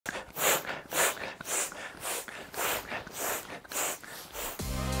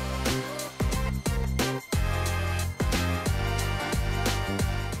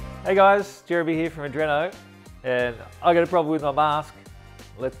Hey guys, Jeremy here from Adreno, and I got a problem with my mask.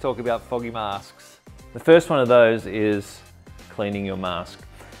 Let's talk about foggy masks. The first one of those is cleaning your mask.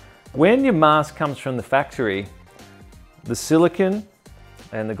 When your mask comes from the factory, the silicone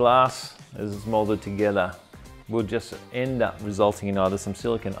and the glass is molded together will just end up resulting in either some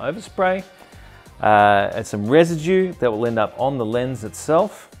silicone overspray and some residue that will end up on the lens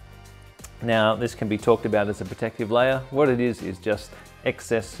itself. Now, this can be talked about as a protective layer. What it is just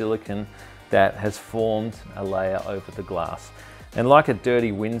excess silicone that has formed a layer over the glass. And like a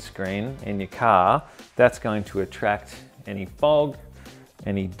dirty windscreen in your car, that's going to attract any fog,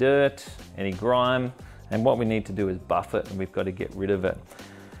 any dirt, any grime, and what we need to do is buff it, and we've got to get rid of it.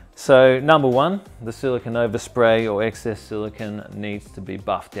 So number one, the silicone overspray or excess silicone needs to be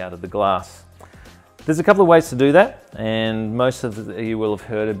buffed out of the glass. There's a couple of ways to do that, and most of you will have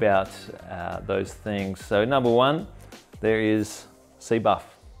heard about those things. So number one, there is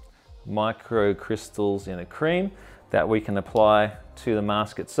C-Buff, microcrystals in a cream that we can apply to the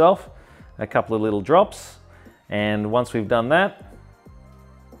mask itself, a couple of little drops, and once we've done that,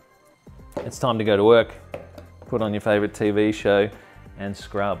 it's time to go to work. Put on your favorite TV show and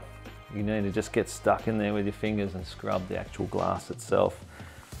scrub. You need to just get stuck in there with your fingers and scrub the actual glass itself.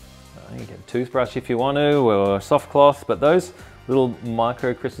 You can get a toothbrush if you want to, or a soft cloth, but those little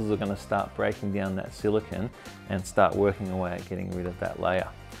microcrystals are going to start breaking down that silicone and start working away at getting rid of that layer.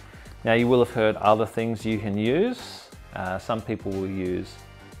 Now, you will have heard other things you can use. Some people will use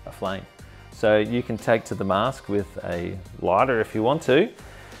a flame. So you can take to the mask with a lighter if you want to.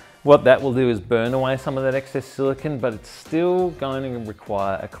 What that will do is burn away some of that excess silicone, but it's still going to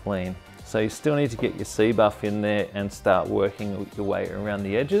require a clean. So you still need to get your C-Buff in there and start working your way around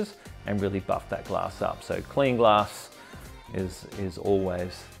the edges and really buff that glass up. So clean glass is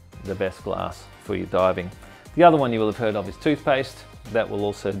always the best glass for your diving. The other one you will have heard of is toothpaste. That will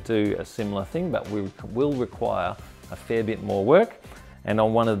also do a similar thing, but will require a fair bit more work. And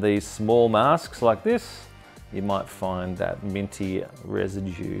on one of these small masks like this, you might find that minty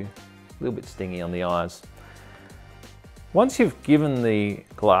residue, a little bit stingy on the eyes. Once you've given the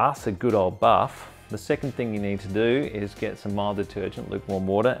glass a good old buff, the second thing you need to do is get some mild detergent, lukewarm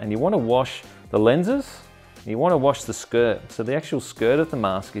water, and you want to wash the lenses, you want to wash the skirt. So the actual skirt of the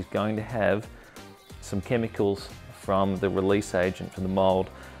mask is going to have some chemicals from the release agent from the mold.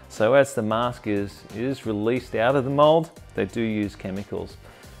 So as the mask is released out of the mold, they do use chemicals.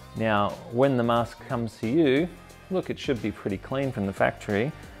 Now, when the mask comes to you, look, it should be pretty clean from the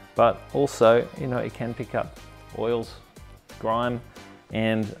factory, but also, you know, it can pick up oils, grime,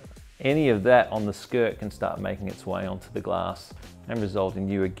 and any of that on the skirt can start making its way onto the glass and result in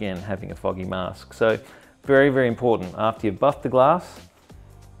you again having a foggy mask. So very, very important. After you've buffed the glass,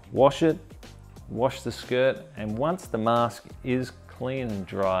 wash it, wash the skirt, and once the mask is clean and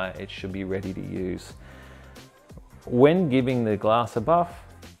dry, it should be ready to use. When giving the glass a buff,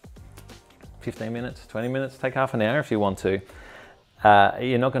 15 minutes, 20 minutes, take half an hour if you want to.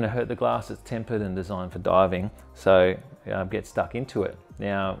 You're not going to hurt the glass. It's tempered and designed for diving, so get stuck into it.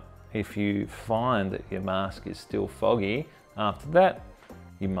 Now, if you find that your mask is still foggy after that,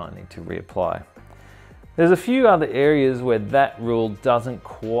 you might need to reapply. There's a few other areas where that rule doesn't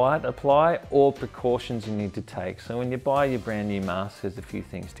quite apply, or precautions you need to take. So when you buy your brand new mask, there's a few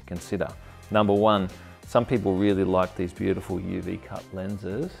things to consider. Number one, some people really like these beautiful UV cut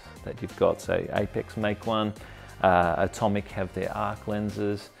lenses that you've got. So Apex make one, Atomic have their arc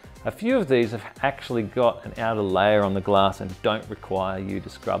lenses. A few of these have actually got an outer layer on the glass and don't require you to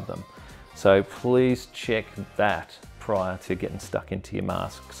scrub them. So please check that prior to getting stuck into your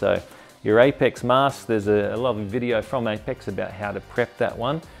mask. So your Apex mask, there's a lovely video from Apex about how to prep that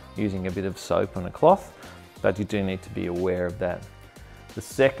one using a bit of soap and a cloth, but you do need to be aware of that. The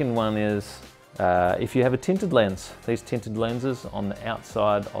second one is if you have a tinted lens. These tinted lenses on the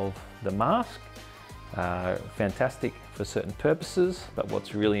outside of the mask are fantastic for certain purposes, but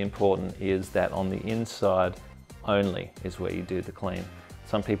what's really important is that on the inside only is where you do the clean.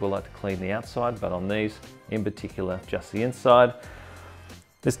 Some people like to clean the outside, but on these in particular, just the inside.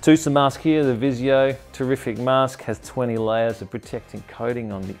 This Tusa mask here, the Visio, terrific mask, has 20 layers of protecting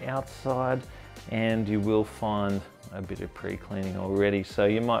coating on the outside, and you will find a bit of pre-cleaning already. So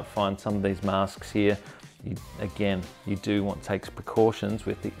you might find some of these masks here, you do want to take precautions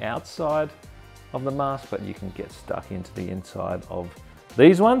with the outside of the mask, but you can get stuck into the inside of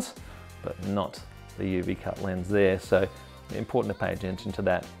these ones, but not the UV cut lens there. So important to pay attention to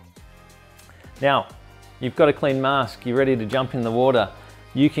that. Now, you've got a clean mask, you're ready to jump in the water.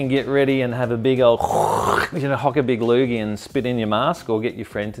 You can get ready and have a big old, hock a big loogie and spit in your mask, or get your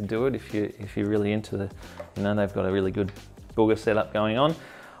friend to do it if you're really into the, they've got a really good booger setup going on.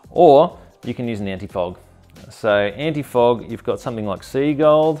 Or you can use an anti-fog. So anti-fog, you've got something like Sea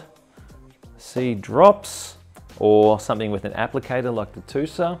Gold, Sea Drops, or something with an applicator like the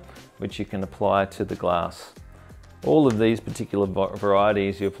Tusa, which you can apply to the glass. All of these particular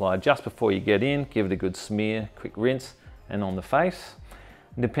varieties you apply just before you get in, give it a good smear, quick rinse, and on the face.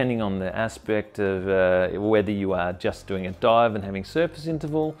 Depending on the aspect of whether you are just doing a dive and having surface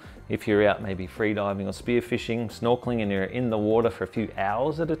interval, if you're out maybe free diving or spearfishing, snorkeling, and you're in the water for a few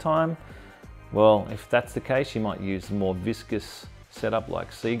hours at a time, well, if that's the case, you might use a more viscous setup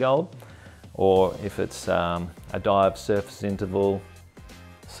like Sea Gold. Or if it's a dive surface interval,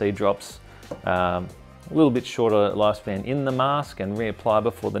 Sea Drops, a little bit shorter lifespan in the mask and reapply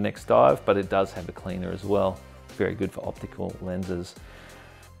before the next dive, but it does have a cleaner as well. Very good for optical lenses.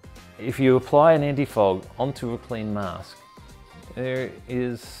 If you apply an anti-fog onto a clean mask, there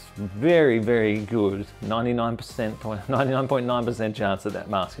is very, very good 99.9% chance that that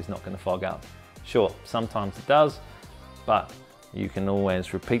mask is not going to fog up. Sure, sometimes it does, but you can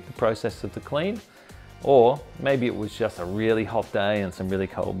always repeat the process of the clean, or maybe it was just a really hot day and some really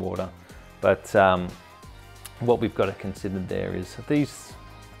cold water. But what we've got to consider there is these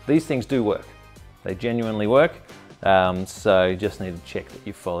things do work. They genuinely work. So you just need to check that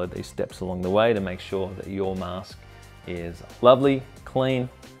you follow these steps along the way to make sure that your mask is lovely, clean,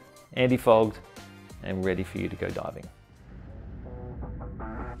 anti-fogged, and ready for you to go diving.